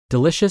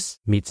Delicious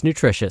meets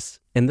nutritious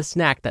in the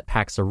snack that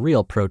packs a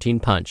real protein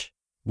punch.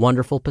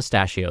 Wonderful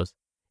Pistachios.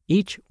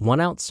 Each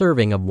 1-ounce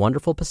serving of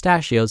Wonderful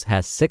Pistachios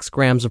has 6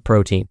 grams of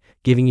protein,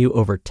 giving you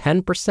over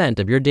 10%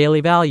 of your daily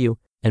value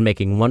and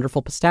making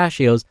Wonderful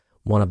Pistachios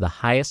one of the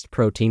highest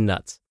protein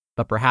nuts.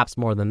 But perhaps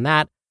more than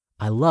that,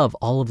 I love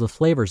all of the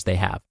flavors they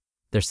have.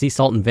 Their sea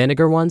salt and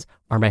vinegar ones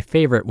are my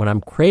favorite when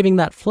I'm craving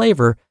that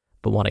flavor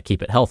but want to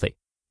keep it healthy.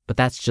 But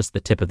that's just the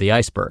tip of the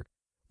iceberg.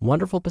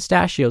 Wonderful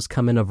Pistachios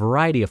come in a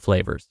variety of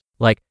flavors,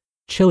 like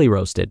chili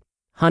roasted,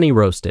 honey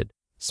roasted,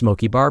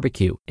 smoky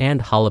barbecue,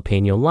 and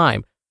jalapeno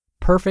lime,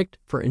 perfect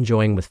for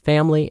enjoying with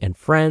family and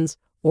friends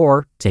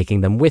or taking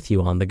them with you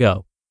on the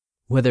go.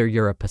 Whether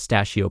you're a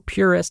pistachio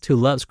purist who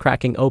loves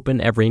cracking open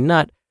every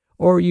nut,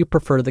 or you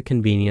prefer the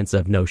convenience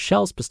of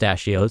no-shells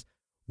pistachios,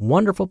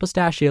 Wonderful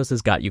Pistachios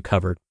has got you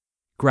covered.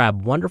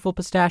 Grab Wonderful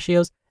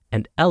Pistachios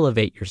and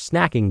elevate your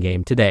snacking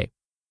game today.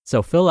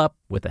 So fill up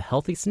with a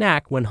healthy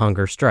snack when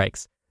hunger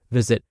strikes.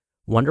 Visit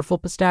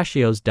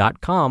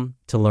wonderfulpistachios.com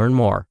to learn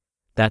more.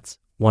 That's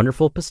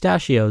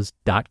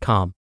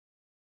wonderfulpistachios.com.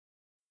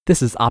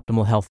 This is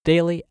Optimal Health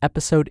Daily,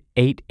 episode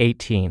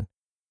 818.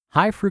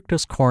 High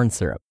fructose corn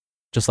syrup,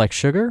 just like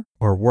sugar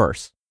or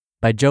worse,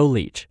 by Joe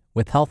Leach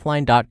with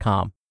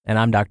Healthline.com, and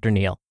I'm Dr.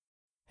 Neil.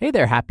 Hey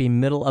there, happy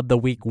middle of the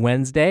week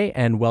Wednesday,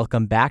 and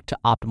welcome back to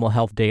Optimal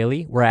Health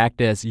Daily, where I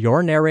act as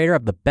your narrator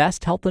of the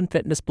best health and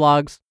fitness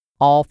blogs,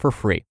 all for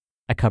free.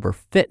 I cover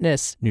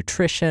fitness,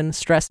 nutrition,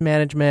 stress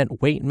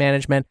management, weight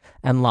management,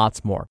 and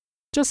lots more,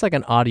 just like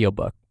an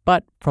audiobook,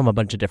 but from a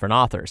bunch of different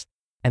authors.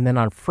 And then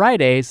on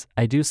Fridays,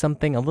 I do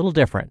something a little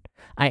different.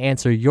 I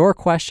answer your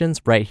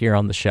questions right here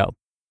on the show.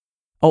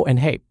 Oh, and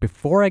hey,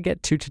 before I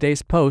get to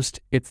today's post,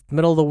 it's the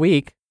middle of the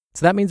week,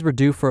 so that means we're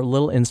due for a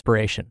little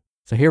inspiration.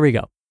 So here we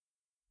go.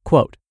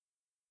 Quote,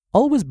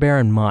 always bear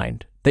in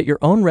mind that your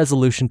own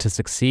resolution to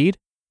succeed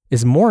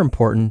is more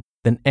important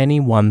than any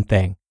one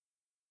thing.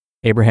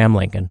 Abraham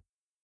Lincoln.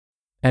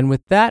 And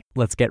with that,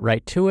 let's get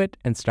right to it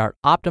and start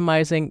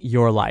optimizing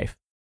your life.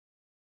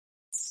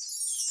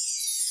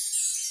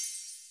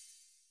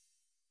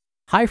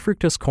 High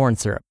fructose corn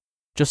syrup,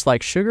 just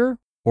like sugar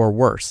or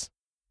worse,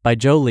 by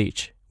Joe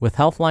Leach with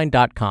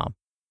Healthline.com.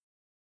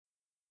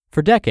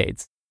 For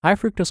decades, high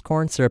fructose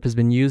corn syrup has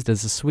been used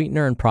as a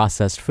sweetener in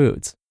processed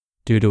foods.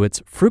 Due to its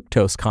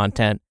fructose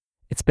content,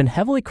 it's been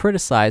heavily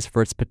criticized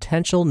for its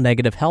potential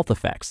negative health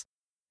effects.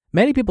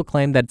 Many people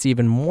claim that it's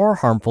even more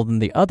harmful than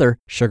the other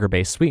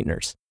sugar-based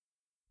sweeteners.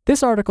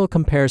 This article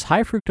compares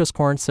high fructose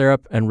corn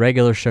syrup and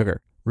regular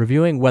sugar,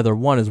 reviewing whether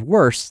one is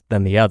worse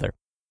than the other.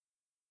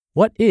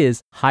 What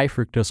is high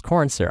fructose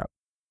corn syrup?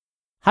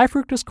 High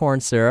fructose corn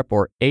syrup,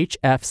 or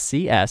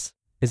HFCS,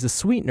 is a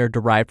sweetener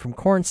derived from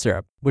corn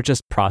syrup, which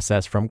is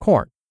processed from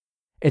corn.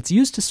 It's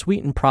used to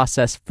sweeten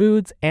processed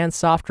foods and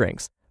soft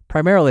drinks,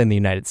 primarily in the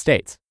United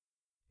States.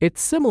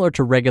 It's similar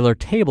to regular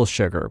table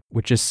sugar,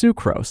 which is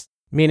sucrose,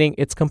 meaning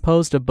it's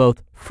composed of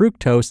both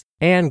fructose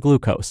and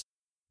glucose.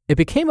 It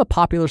became a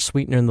popular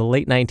sweetener in the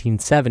late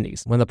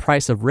 1970s when the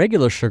price of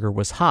regular sugar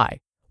was high,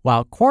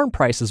 while corn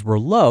prices were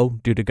low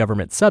due to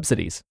government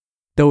subsidies.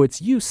 Though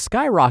its use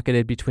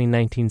skyrocketed between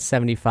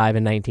 1975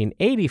 and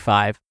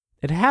 1985,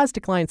 it has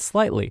declined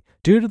slightly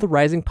due to the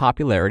rising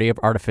popularity of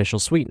artificial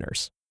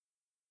sweeteners.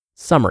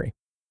 Summary.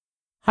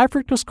 High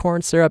fructose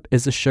corn syrup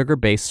is a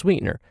sugar-based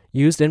sweetener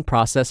used in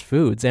processed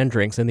foods and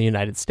drinks in the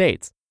United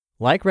States.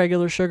 Like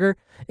regular sugar,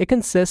 it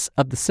consists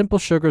of the simple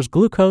sugars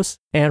glucose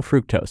and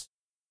fructose.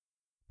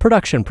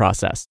 Production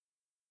process.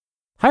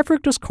 High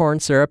fructose corn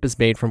syrup is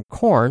made from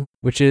corn,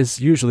 which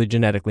is usually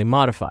genetically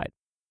modified.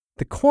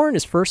 The corn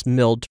is first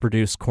milled to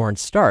produce corn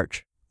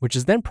starch, which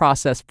is then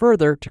processed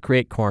further to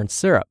create corn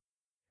syrup.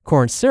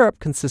 Corn syrup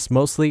consists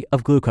mostly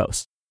of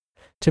glucose.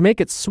 To make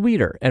it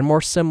sweeter and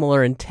more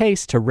similar in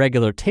taste to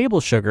regular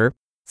table sugar,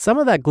 some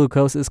of that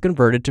glucose is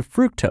converted to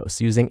fructose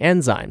using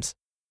enzymes.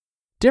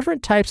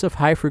 Different types of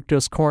high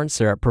fructose corn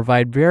syrup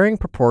provide varying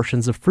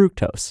proportions of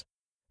fructose.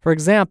 For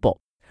example,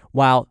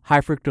 while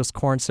high fructose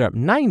corn syrup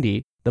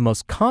 90, the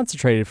most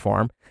concentrated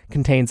form,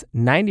 contains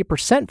 90%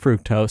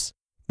 fructose,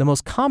 the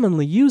most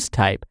commonly used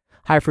type,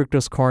 high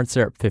fructose corn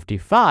syrup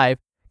 55,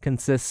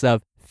 consists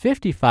of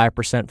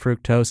 55%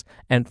 fructose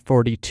and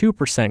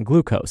 42%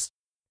 glucose.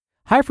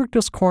 High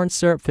fructose corn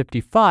syrup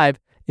 55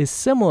 is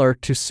similar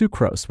to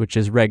sucrose, which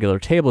is regular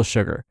table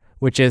sugar,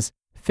 which is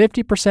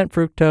 50%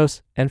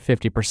 fructose and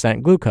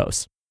 50%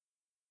 glucose.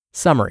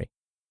 Summary.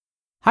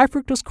 High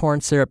fructose corn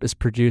syrup is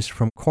produced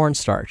from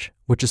cornstarch,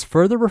 which is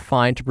further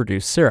refined to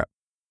produce syrup.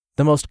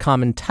 The most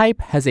common type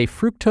has a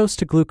fructose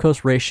to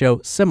glucose ratio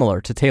similar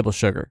to table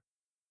sugar.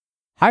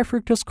 High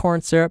fructose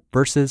corn syrup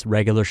versus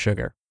regular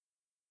sugar.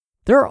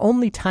 There are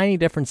only tiny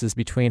differences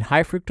between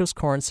high fructose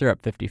corn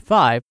syrup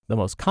 55, the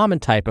most common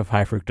type of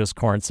high fructose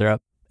corn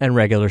syrup, and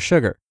regular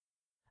sugar.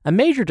 A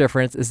major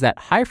difference is that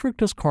high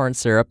fructose corn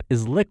syrup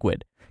is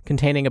liquid,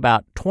 containing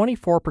about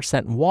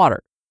 24%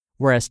 water,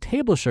 whereas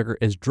table sugar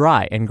is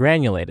dry and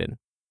granulated.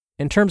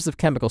 In terms of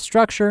chemical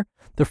structure,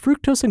 the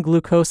fructose and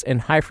glucose in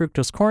high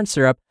fructose corn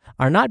syrup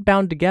are not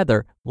bound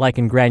together like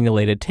in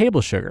granulated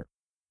table sugar.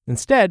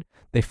 Instead,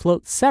 they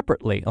float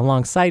separately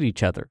alongside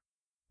each other.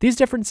 These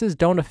differences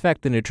don't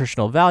affect the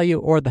nutritional value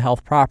or the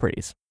health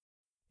properties.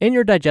 In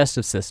your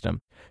digestive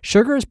system,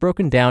 sugar is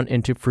broken down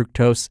into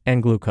fructose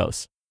and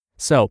glucose.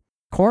 So,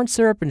 corn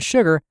syrup and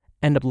sugar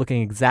end up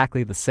looking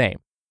exactly the same.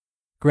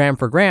 Gram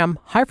for gram,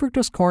 high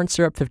fructose corn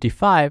syrup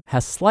 55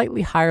 has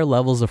slightly higher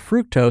levels of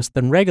fructose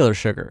than regular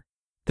sugar.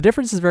 The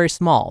difference is very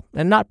small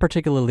and not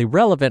particularly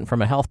relevant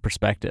from a health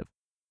perspective.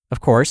 Of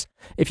course,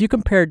 if you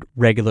compared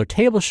regular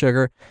table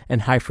sugar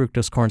and high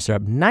fructose corn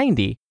syrup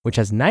 90, which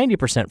has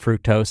 90%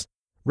 fructose,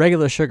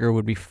 regular sugar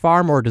would be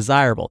far more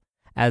desirable,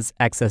 as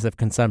excessive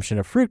consumption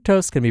of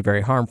fructose can be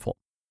very harmful.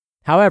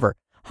 However,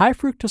 high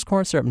fructose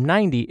corn syrup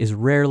 90 is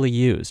rarely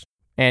used,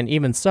 and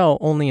even so,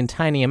 only in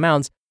tiny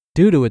amounts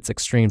due to its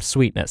extreme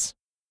sweetness.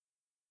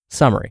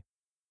 Summary: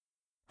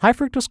 high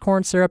fructose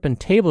corn syrup and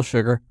table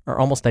sugar are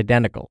almost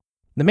identical.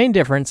 The main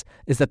difference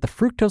is that the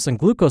fructose and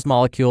glucose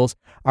molecules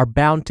are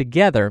bound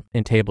together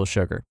in table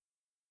sugar.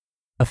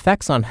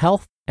 Effects on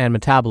health and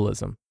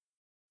metabolism.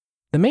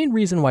 The main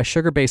reason why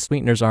sugar-based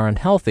sweeteners are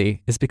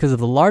unhealthy is because of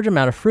the large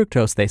amount of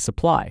fructose they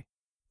supply.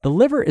 The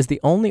liver is the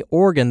only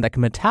organ that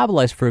can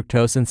metabolize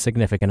fructose in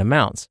significant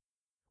amounts.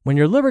 When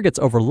your liver gets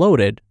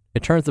overloaded,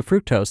 it turns the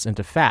fructose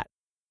into fat.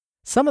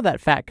 Some of that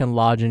fat can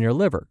lodge in your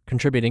liver,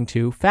 contributing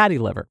to fatty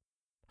liver.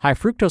 High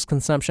fructose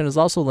consumption is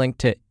also linked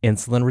to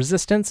insulin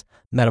resistance,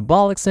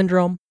 metabolic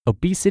syndrome,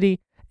 obesity,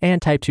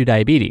 and type 2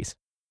 diabetes.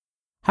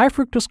 High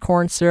fructose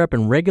corn syrup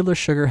and regular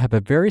sugar have a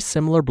very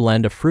similar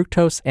blend of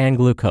fructose and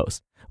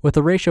glucose, with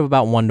a ratio of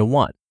about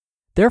 1:1.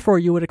 Therefore,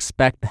 you would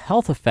expect the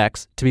health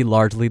effects to be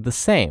largely the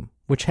same,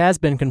 which has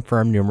been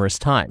confirmed numerous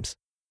times.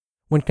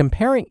 When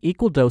comparing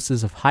equal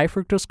doses of high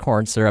fructose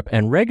corn syrup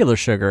and regular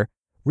sugar,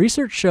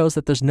 research shows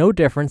that there's no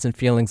difference in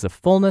feelings of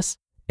fullness,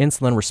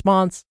 insulin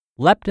response,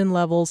 leptin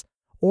levels,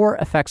 or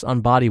effects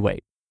on body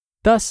weight.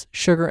 Thus,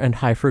 sugar and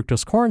high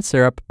fructose corn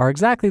syrup are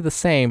exactly the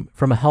same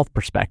from a health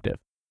perspective.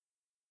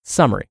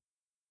 Summary: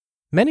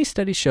 many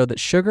studies show that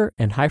sugar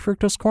and high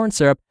fructose corn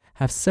syrup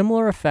have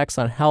similar effects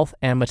on health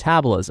and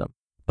metabolism,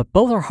 but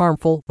both are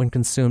harmful when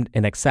consumed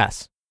in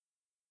excess.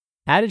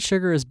 Added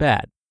sugar is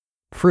bad.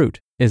 Fruit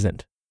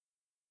isn't.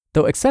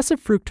 Though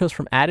excessive fructose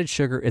from added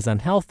sugar is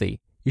unhealthy,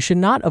 you should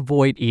not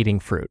avoid eating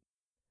fruit.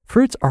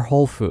 Fruits are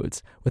whole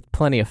foods with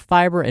plenty of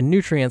fiber and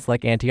nutrients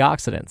like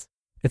antioxidants.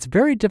 It's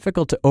very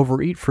difficult to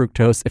overeat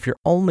fructose if you're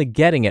only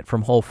getting it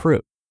from whole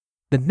fruit.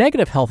 The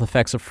negative health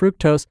effects of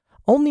fructose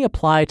only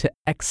apply to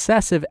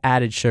excessive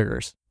added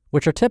sugars,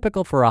 which are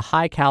typical for a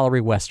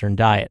high-calorie Western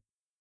diet.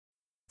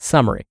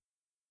 Summary: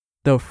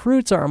 though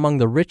fruits are among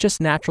the richest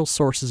natural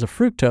sources of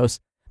fructose,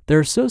 they're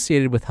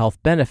associated with health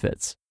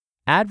benefits.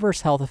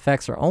 Adverse health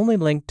effects are only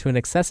linked to an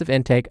excessive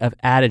intake of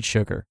added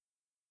sugar.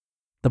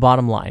 The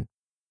bottom line: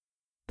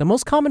 the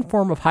most common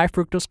form of high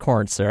fructose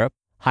corn syrup,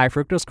 high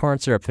fructose corn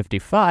syrup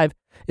 55,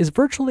 is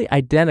virtually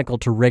identical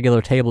to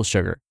regular table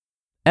sugar.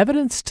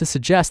 Evidence to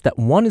suggest that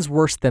one is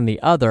worse than the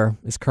other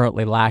is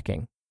currently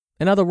lacking.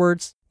 In other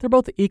words, they're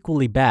both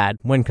equally bad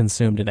when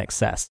consumed in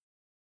excess.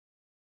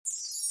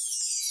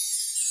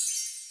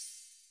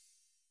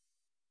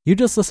 You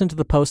just listened to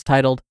the post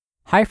titled,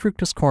 High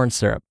Fructose Corn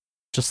Syrup,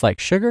 Just Like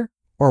Sugar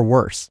or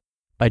Worse,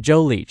 by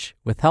Joe Leach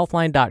with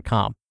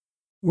Healthline.com.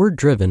 We're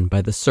driven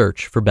by the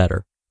search for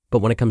better, but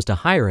when it comes to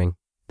hiring,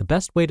 the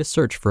best way to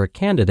search for a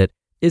candidate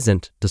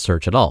isn't to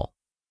search at all.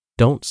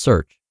 Don't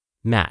search,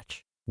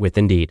 match with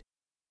Indeed.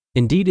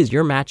 Indeed is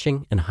your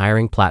matching and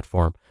hiring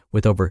platform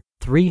with over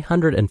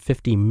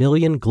 350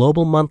 million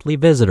global monthly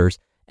visitors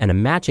and a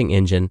matching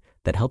engine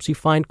that helps you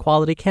find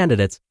quality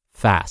candidates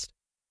fast.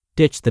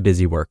 Ditch the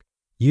busy work.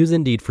 Use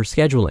Indeed for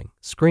scheduling,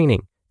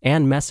 screening,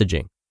 and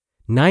messaging.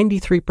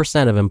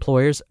 93% of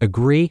employers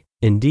agree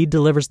Indeed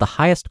delivers the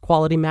highest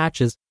quality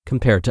matches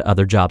compared to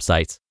other job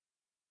sites.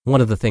 One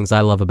of the things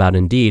I love about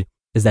Indeed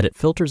is that it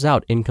filters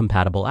out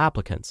incompatible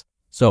applicants.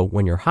 So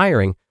when you're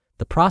hiring,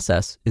 the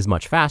process is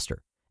much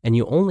faster, and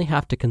you only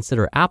have to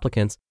consider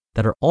applicants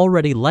that are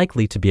already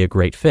likely to be a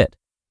great fit.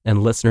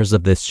 And listeners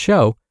of this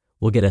show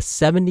will get a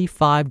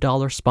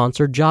 $75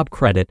 sponsored job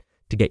credit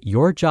to get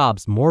your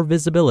jobs more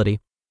visibility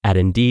at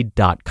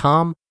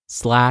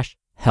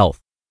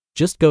Indeed.com/health.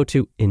 Just go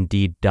to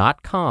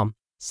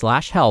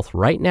Indeed.com/health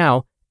right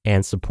now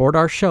and support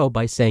our show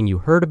by saying you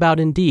heard about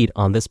Indeed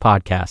on this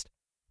podcast.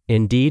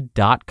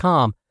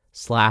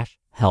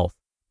 Indeed.com/health.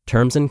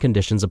 Terms and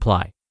conditions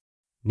apply.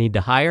 Need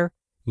to hire?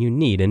 You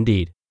need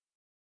Indeed.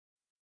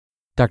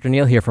 Dr.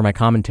 Neal here for my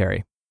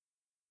commentary.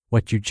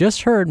 What you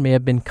just heard may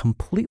have been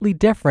completely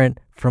different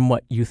from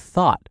what you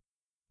thought.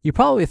 You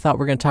probably thought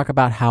we're going to talk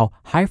about how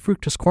high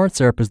fructose corn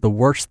syrup is the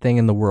worst thing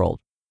in the world.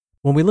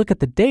 When we look at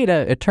the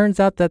data, it turns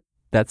out that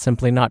that's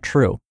simply not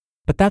true.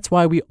 But that's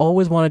why we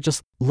always want to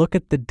just look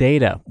at the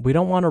data. We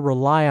don't want to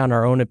rely on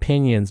our own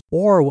opinions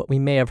or what we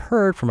may have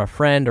heard from a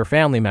friend or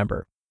family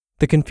member.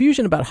 The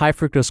confusion about high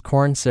fructose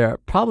corn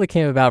syrup probably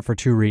came about for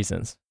two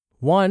reasons.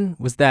 One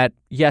was that,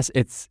 yes,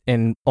 it's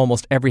in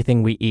almost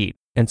everything we eat,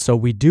 and so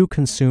we do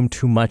consume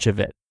too much of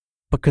it.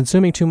 But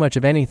consuming too much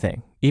of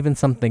anything, even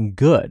something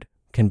good,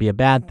 can be a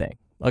bad thing.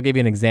 I'll give you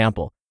an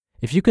example.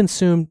 If you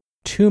consume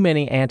too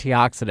many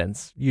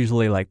antioxidants,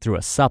 usually like through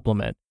a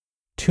supplement,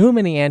 too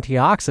many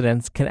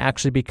antioxidants can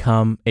actually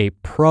become a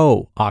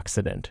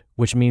pro-oxidant,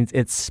 which means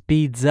it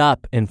speeds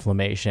up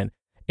inflammation.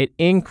 It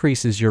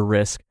increases your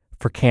risk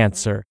for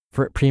cancer,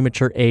 for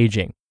premature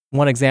aging.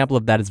 One example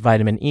of that is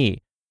vitamin E.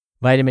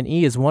 Vitamin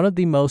E is one of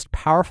the most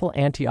powerful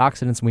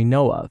antioxidants we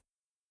know of.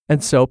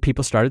 And so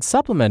people started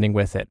supplementing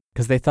with it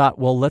because they thought,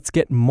 well, let's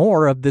get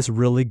more of this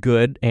really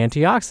good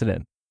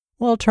antioxidant.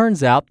 Well, it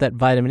turns out that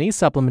vitamin E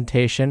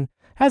supplementation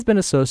has been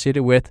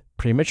associated with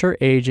premature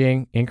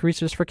aging,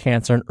 increased risk for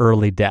cancer, and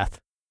early death.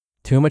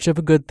 Too much of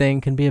a good thing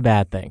can be a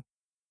bad thing.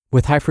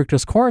 With high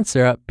fructose corn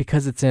syrup,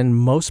 because it's in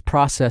most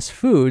processed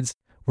foods,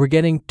 we're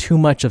getting too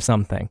much of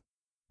something.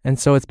 And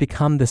so it's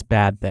become this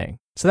bad thing.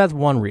 So that's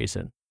one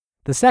reason.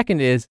 The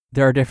second is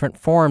there are different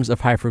forms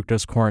of high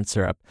fructose corn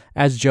syrup,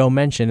 as Joe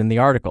mentioned in the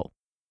article.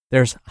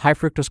 There's high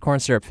fructose corn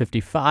syrup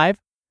 55,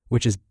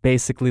 which is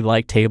basically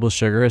like table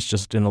sugar, it's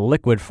just in a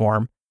liquid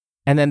form.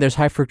 And then there's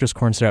high fructose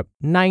corn syrup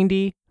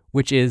 90,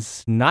 which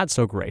is not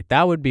so great.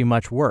 That would be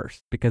much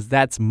worse because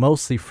that's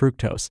mostly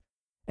fructose.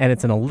 And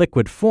it's in a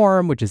liquid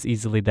form, which is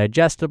easily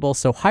digestible.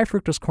 So high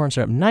fructose corn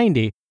syrup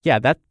 90, yeah,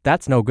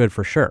 that's no good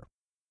for sure.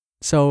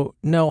 So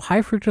no,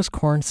 high fructose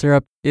corn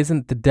syrup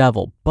isn't the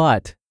devil,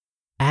 but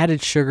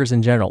added sugars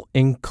in general,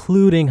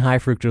 including high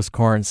fructose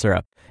corn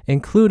syrup,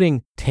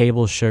 including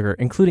table sugar,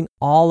 including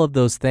all of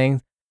those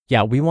things,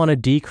 yeah, we want to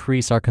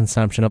decrease our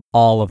consumption of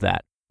all of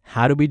that.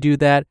 How do we do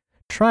that?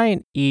 Try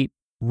and eat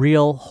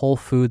real whole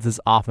foods as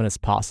often as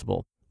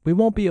possible. We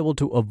won't be able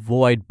to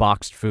avoid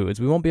boxed foods.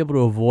 We won't be able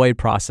to avoid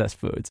processed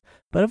foods.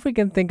 But if we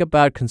can think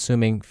about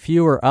consuming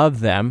fewer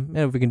of them,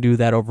 and if we can do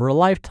that over a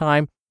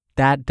lifetime,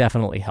 that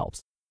definitely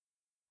helps.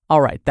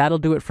 All right, that'll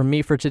do it from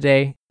me for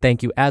today.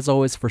 Thank you as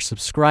always for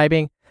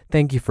subscribing.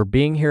 Thank you for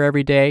being here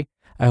every day.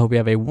 I hope you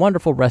have a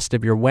wonderful rest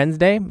of your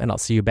Wednesday, and I'll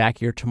see you back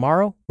here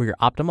tomorrow where your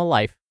optimal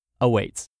life awaits.